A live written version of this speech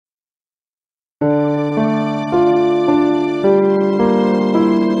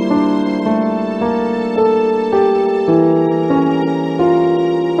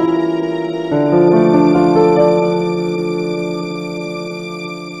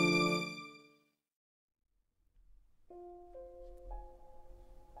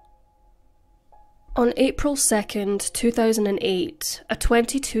On April 2nd, 2008, a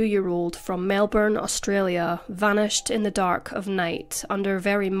 22-year-old from Melbourne, Australia, vanished in the dark of night under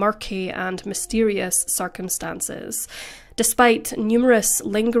very murky and mysterious circumstances. Despite numerous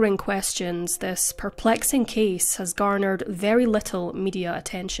lingering questions, this perplexing case has garnered very little media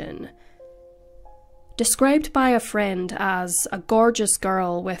attention. Described by a friend as a gorgeous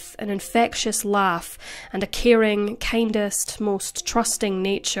girl with an infectious laugh and a caring, kindest, most trusting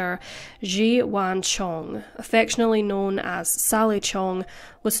nature, Cheong, affectionately known as Sally Cheong,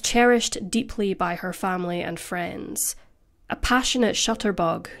 was cherished deeply by her family and friends. A passionate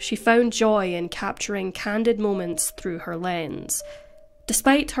shutterbug, she found joy in capturing candid moments through her lens.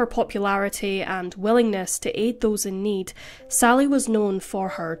 Despite her popularity and willingness to aid those in need, Sally was known for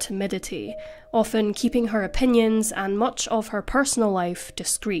her timidity, often keeping her opinions and much of her personal life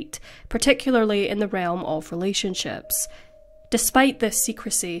discreet, particularly in the realm of relationships. Despite this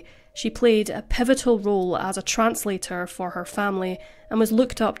secrecy, she played a pivotal role as a translator for her family and was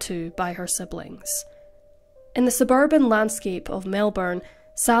looked up to by her siblings. In the suburban landscape of Melbourne,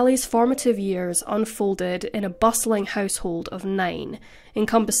 Sally's formative years unfolded in a bustling household of 9,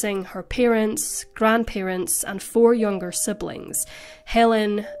 encompassing her parents, grandparents, and 4 younger siblings,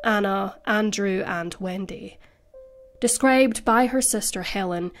 Helen, Anna, Andrew, and Wendy. Described by her sister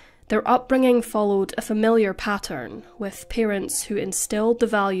Helen, their upbringing followed a familiar pattern, with parents who instilled the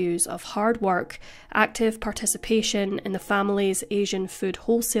values of hard work, active participation in the family's Asian food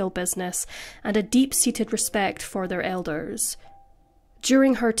wholesale business, and a deep-seated respect for their elders.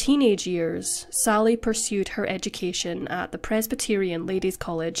 During her teenage years, Sally pursued her education at the Presbyterian Ladies'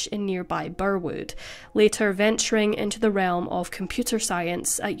 College in nearby Burwood, later venturing into the realm of computer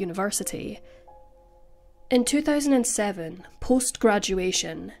science at university. In 2007,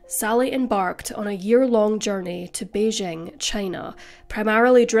 post-graduation, Sally embarked on a year-long journey to Beijing, China,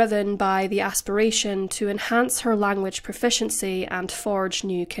 primarily driven by the aspiration to enhance her language proficiency and forge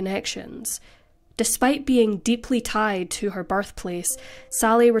new connections. Despite being deeply tied to her birthplace,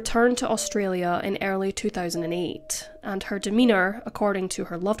 Sally returned to Australia in early 2008, and her demeanour, according to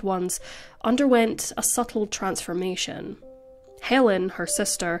her loved ones, underwent a subtle transformation. Helen, her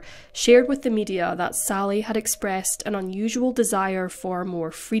sister, shared with the media that Sally had expressed an unusual desire for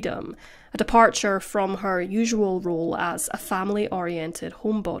more freedom, a departure from her usual role as a family-oriented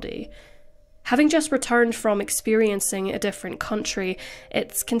homebody. Having just returned from experiencing a different country,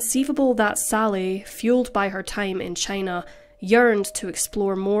 it's conceivable that Sally, fueled by her time in China, yearned to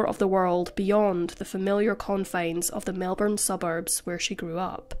explore more of the world beyond the familiar confines of the Melbourne suburbs where she grew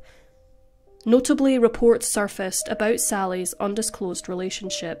up. Notably, reports surfaced about Sally's undisclosed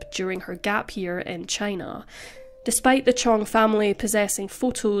relationship during her gap year in China. Despite the Cheong family possessing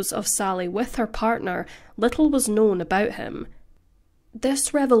photos of Sally with her partner, little was known about him.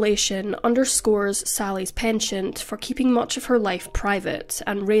 This revelation underscores Sally's penchant for keeping much of her life private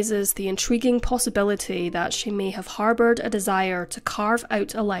and raises the intriguing possibility that she may have harboured a desire to carve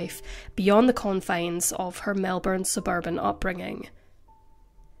out a life beyond the confines of her Melbourne suburban upbringing.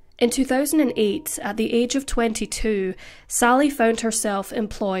 In 2008, at the age of 22, Sally found herself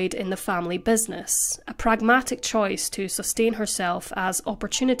employed in the family business, a pragmatic choice to sustain herself as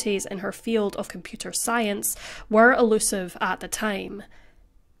opportunities in her field of computer science were elusive at the time.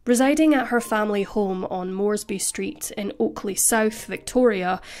 Residing at her family home on Moresby Street in Oakley South,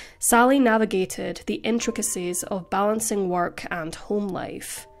 Victoria, Sally navigated the intricacies of balancing work and home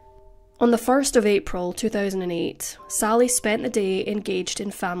life. On the 1st of April 2008, Sally spent the day engaged in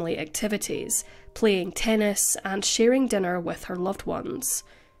family activities, playing tennis and sharing dinner with her loved ones.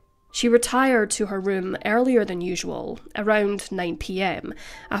 She retired to her room earlier than usual, around 9 p.m,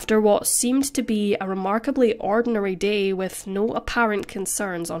 after what seemed to be a remarkably ordinary day with no apparent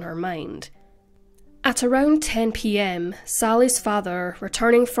concerns on her mind. At around 10 p.m, Sally's father,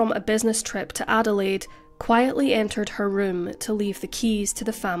 returning from a business trip to Adelaide, quietly entered her room to leave the keys to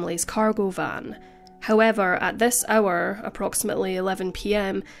the family's cargo van. However, at this hour, approximately 11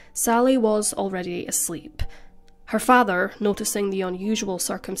 p.m, Sally was already asleep. Her father, noticing the unusual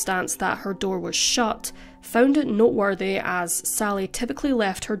circumstance that her door was shut, found it noteworthy as Sally typically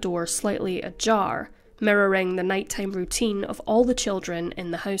left her door slightly ajar, mirroring the nighttime routine of all the children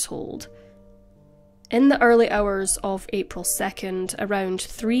in the household. In the early hours of April 2nd, around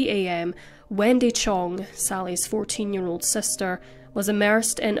 3 a.m, Wendy Cheong, Sally's 14-year-old sister, was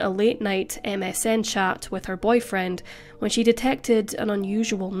immersed in a late-night MSN chat with her boyfriend when she detected an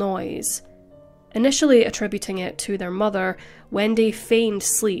unusual noise. Initially attributing it to their mother, Wendy feigned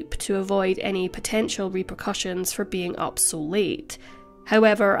sleep to avoid any potential repercussions for being up so late.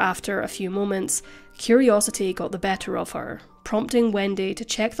 However, after a few moments, curiosity got the better of her, prompting Wendy to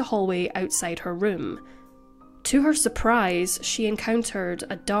check the hallway outside her room. To her surprise, she encountered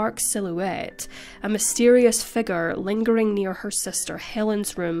a dark silhouette, a mysterious figure lingering near her sister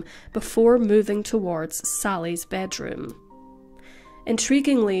Helen's room before moving towards Sally's bedroom.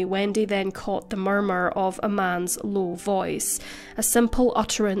 Intriguingly, Wendy then caught the murmur of a man's low voice, a simple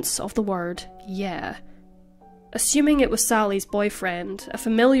utterance of the word "yeah." Assuming it was Sally's boyfriend, a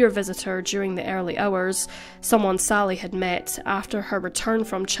familiar visitor during the early hours, someone Sally had met after her return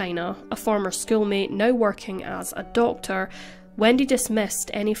from China, a former schoolmate now working as a doctor, Wendy dismissed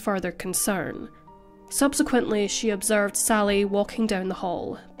any further concern. Subsequently, she observed Sally walking down the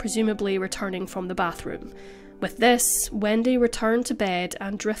hall, presumably returning from the bathroom. With this, Wendy returned to bed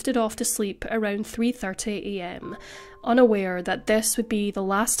and drifted off to sleep around 3:30 AM, unaware that this would be the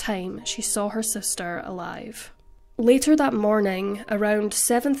last time she saw her sister alive. Later that morning, around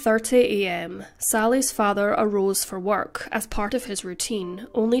 7:30 AM, Sally's father arose for work as part of his routine,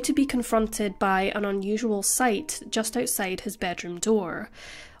 only to be confronted by an unusual sight just outside his bedroom door.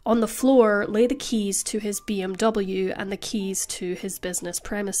 On the floor lay the keys to his BMW and the keys to his business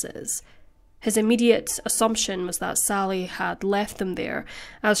premises. His immediate assumption was that Sally had left them there,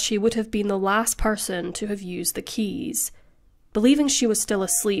 as she would have been the last person to have used the keys. Believing she was still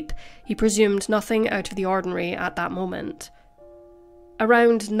asleep, he presumed nothing out of the ordinary at that moment.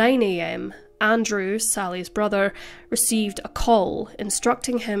 Around 9 AM, Andrew, Sally's brother, received a call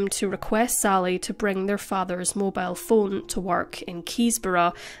instructing him to request Sally to bring their father's mobile phone to work in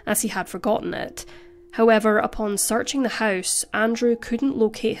Keysborough, as he had forgotten it. However, upon searching the house, Andrew couldn't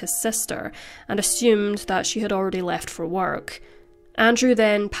locate his sister and assumed that she had already left for work. Andrew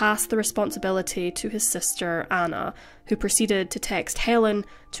then passed the responsibility to his sister Anna, who proceeded to text Helen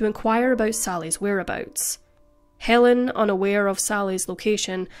to inquire about Sally's whereabouts. Helen, unaware of Sally's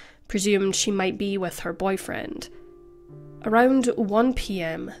location, presumed she might be with her boyfriend. Around 1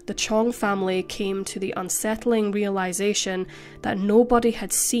 PM, the Cheong family came to the unsettling realization that nobody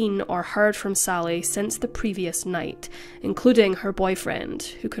had seen or heard from Sally since the previous night, including her boyfriend,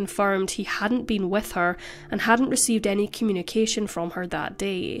 who confirmed he hadn't been with her and hadn't received any communication from her that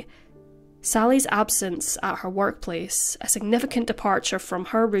day. Sally's absence at her workplace, a significant departure from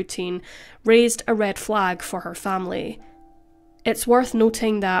her routine, raised a red flag for her family. It's worth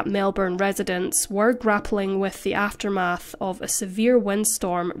noting that Melbourne residents were grappling with the aftermath of a severe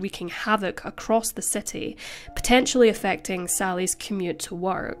windstorm wreaking havoc across the city, potentially affecting Sally's commute to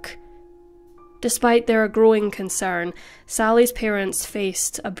work. Despite their growing concern, Sally's parents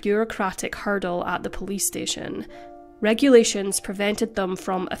faced a bureaucratic hurdle at the police station. Regulations prevented them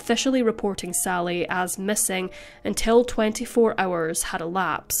from officially reporting Sally as missing until 24 hours had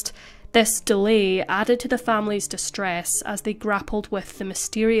elapsed. This delay added to the family's distress as they grappled with the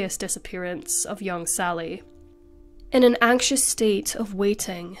mysterious disappearance of young Sally. In an anxious state of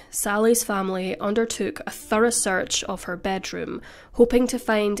waiting, Sally's family undertook a thorough search of her bedroom, hoping to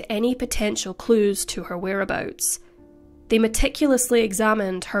find any potential clues to her whereabouts. They meticulously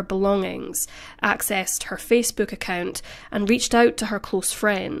examined her belongings, accessed her Facebook account, and reached out to her close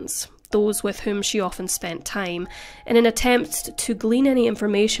friends, those with whom she often spent time, in an attempt to glean any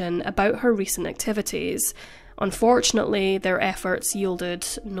information about her recent activities. Unfortunately, their efforts yielded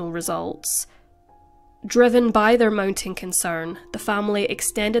no results. Driven by their mounting concern, the family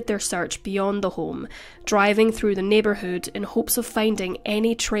extended their search beyond the home, driving through the neighbourhood in hopes of finding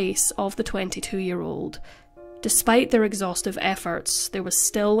any trace of the 22-year-old. Despite their exhaustive efforts, there was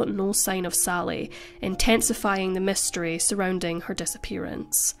still no sign of Sally, intensifying the mystery surrounding her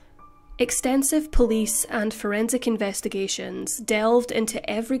disappearance. Extensive police and forensic investigations delved into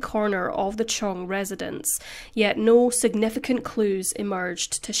every corner of the Cheong residence, yet no significant clues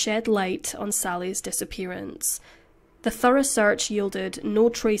emerged to shed light on Sally's disappearance. The thorough search yielded no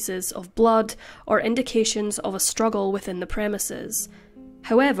traces of blood or indications of a struggle within the premises.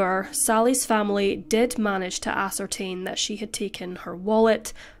 However, Sally's family did manage to ascertain that she had taken her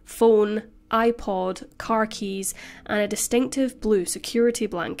wallet, phone, iPod, car keys, and a distinctive blue security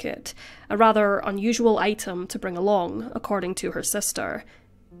blanket, a rather unusual item to bring along, according to her sister.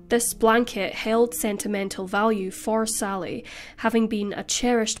 This blanket held sentimental value for Sally, having been a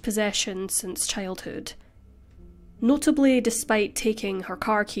cherished possession since childhood. Notably, despite taking her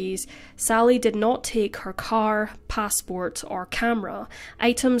car keys, Sally did not take her car, passport, or camera,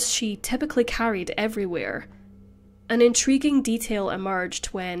 items she typically carried everywhere. An intriguing detail emerged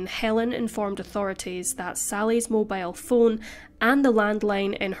when Helen informed authorities that Sally's mobile phone and the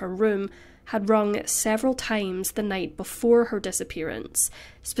landline in her room had rung several times the night before her disappearance,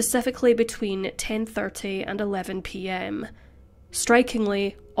 specifically between 10:30 and 11 PM.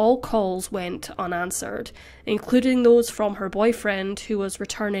 Strikingly, All calls went unanswered, including those from her boyfriend who was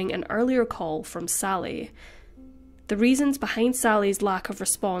returning an earlier call from Sally. The reasons behind Sally's lack of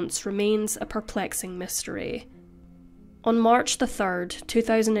response remains a perplexing mystery. On March 3rd,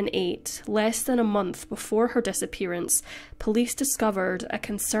 2008, less than a month before her disappearance, police discovered a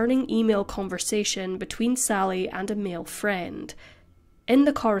concerning email conversation between Sally and a male friend. In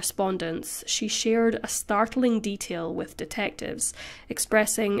the correspondence, she shared a startling detail with detectives,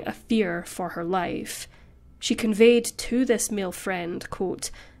 expressing a fear for her life. She conveyed to this male friend,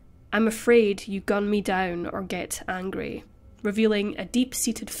 quote, "I'm afraid you gun me down or get angry," revealing a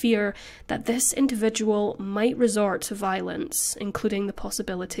deep-seated fear that this individual might resort to violence, including the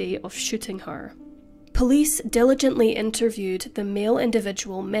possibility of shooting her. Police diligently interviewed the male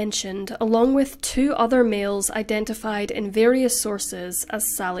individual mentioned, along with 2 other males identified in various sources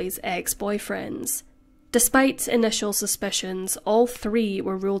as Sally's ex-boyfriends. Despite initial suspicions, all 3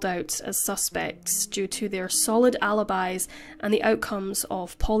 were ruled out as suspects due to their solid alibis and the outcomes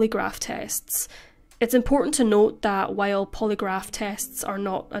of polygraph tests. It's important to note that while polygraph tests are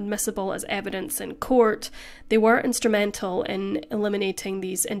not admissible as evidence in court, they were instrumental in eliminating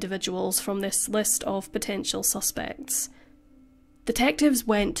these individuals from this list of potential suspects. Detectives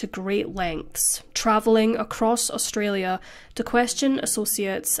went to great lengths, travelling across Australia to question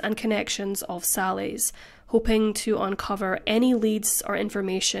associates and connections of Sally's, hoping to uncover any leads or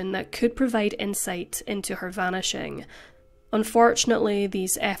information that could provide insight into her vanishing. Unfortunately,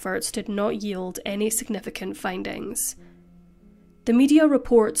 these efforts did not yield any significant findings. The media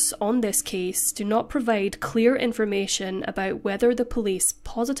reports on this case do not provide clear information about whether the police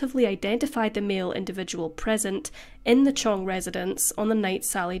positively identified the male individual present in the Cheong residence on the night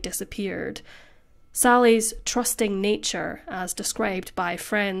Sally disappeared. Sally's trusting nature, as described by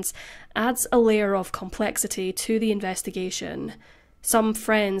friends, adds a layer of complexity to the investigation. Some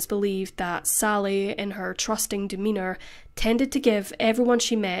friends believed that Sally, in her trusting demeanour, tended to give everyone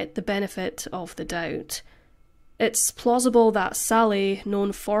she met the benefit of the doubt. It's plausible that Sally,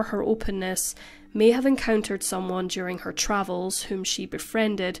 known for her openness, may have encountered someone during her travels whom she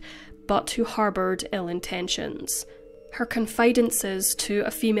befriended, but who harboured ill intentions. Her confidences to a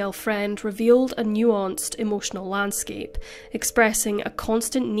female friend revealed a nuanced emotional landscape, expressing a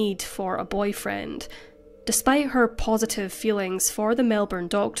constant need for a boyfriend. Despite her positive feelings for the Melbourne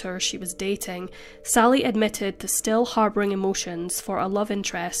doctor she was dating, Sally admitted to still harbouring emotions for a love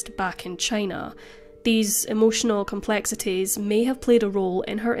interest back in China. These emotional complexities may have played a role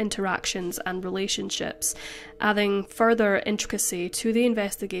in her interactions and relationships, adding further intricacy to the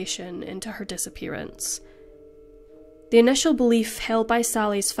investigation into her disappearance. The initial belief held by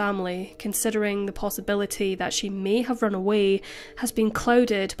Sally's family, considering the possibility that she may have run away, has been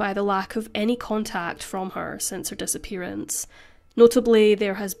clouded by the lack of any contact from her since her disappearance. Notably,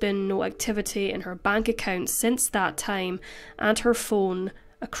 there has been no activity in her bank account since that time, and her phone,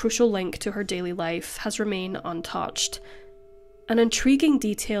 a crucial link to her daily life, has remained untouched. An intriguing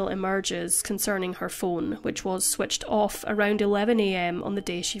detail emerges concerning her phone, which was switched off around 11 AM on the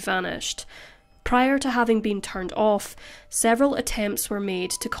day she vanished. Prior to having been turned off, several attempts were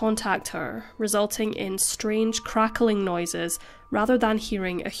made to contact her, resulting in strange crackling noises rather than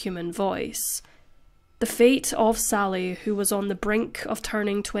hearing a human voice. The fate of Sally, who was on the brink of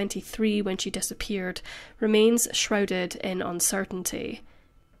turning 23 when she disappeared, remains shrouded in uncertainty.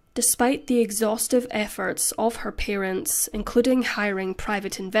 Despite the exhaustive efforts of her parents, including hiring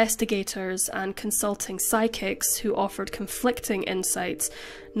private investigators and consulting psychics who offered conflicting insights,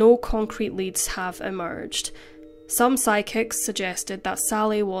 no concrete leads have emerged. Some psychics suggested that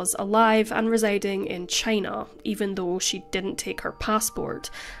Sally was alive and residing in China, even though she didn't take her passport,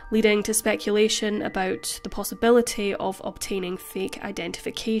 leading to speculation about the possibility of obtaining fake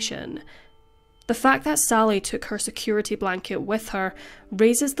identification. The fact that Sally took her security blanket with her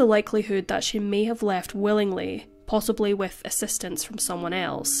raises the likelihood that she may have left willingly, possibly with assistance from someone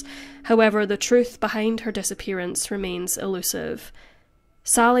else. However, the truth behind her disappearance remains elusive.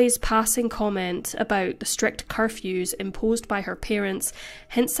 Sally's passing comment about the strict curfews imposed by her parents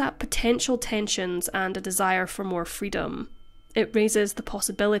hints at potential tensions and a desire for more freedom. It raises the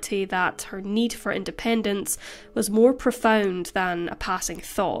possibility that her need for independence was more profound than a passing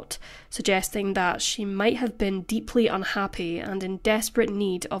thought, suggesting that she might have been deeply unhappy and in desperate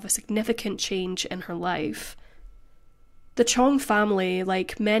need of a significant change in her life. The Cheong family,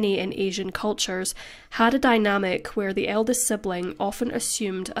 like many in Asian cultures, had a dynamic where the eldest sibling often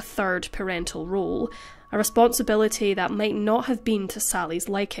assumed a third parental role, a responsibility that might not have been to Sally's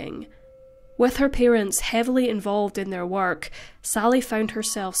liking. With her parents heavily involved in their work, Sally found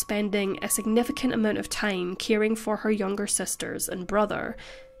herself spending a significant amount of time caring for her younger sisters and brother.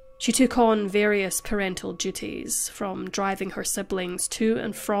 She took on various parental duties, from driving her siblings to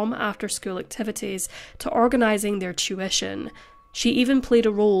and from after-school activities to organising their tuition. She even played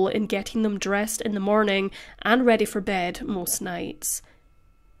a role in getting them dressed in the morning and ready for bed most nights.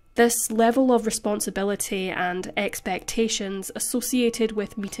 This level of responsibility and expectations associated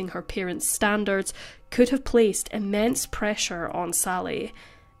with meeting her parents' standards could have placed immense pressure on Sally.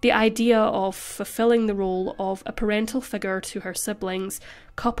 The idea of fulfilling the role of a parental figure to her siblings,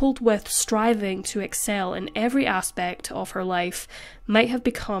 coupled with striving to excel in every aspect of her life, might have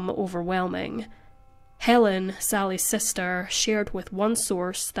become overwhelming. Helen, Sally's sister, shared with one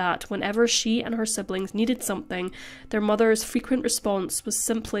source that whenever she and her siblings needed something, their mother's frequent response was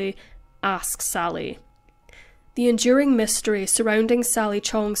simply, "Ask Sally." The enduring mystery surrounding Sally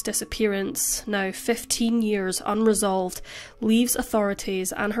Cheong's disappearance, now 15 years unresolved, leaves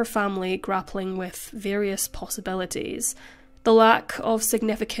authorities and her family grappling with various possibilities. The lack of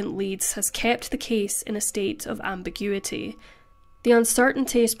significant leads has kept the case in a state of ambiguity. The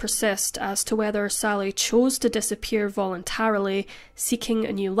uncertainties persist as to whether Sally chose to disappear voluntarily, seeking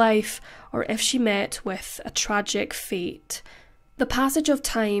a new life, or if she met with a tragic fate. The passage of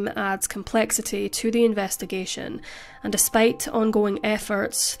time adds complexity to the investigation, and despite ongoing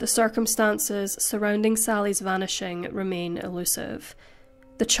efforts, the circumstances surrounding Sally's vanishing remain elusive.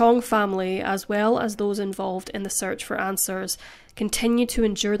 The Cheong family, as well as those involved in the search for answers, continue to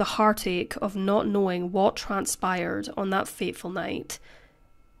endure the heartache of not knowing what transpired on that fateful night.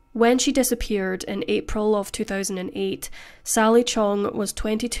 When she disappeared in April of 2008, Sally Cheong was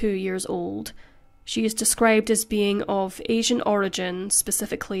 22 years old. She is described as being of Asian origin,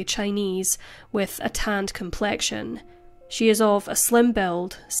 specifically Chinese, with a tanned complexion. She is of a slim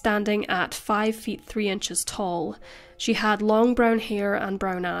build, standing at 5 feet 3 inches tall. She had long brown hair and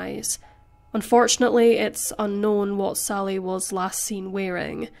brown eyes. Unfortunately, it's unknown what Sally was last seen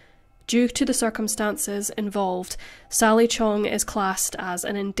wearing. Due to the circumstances involved, Sally Cheong is classed as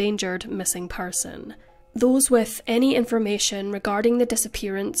an endangered missing person. Those with any information regarding the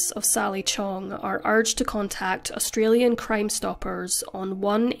disappearance of Sally Cheong are urged to contact Australian Crime Stoppers on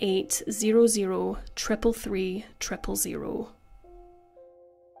 1800 333 000.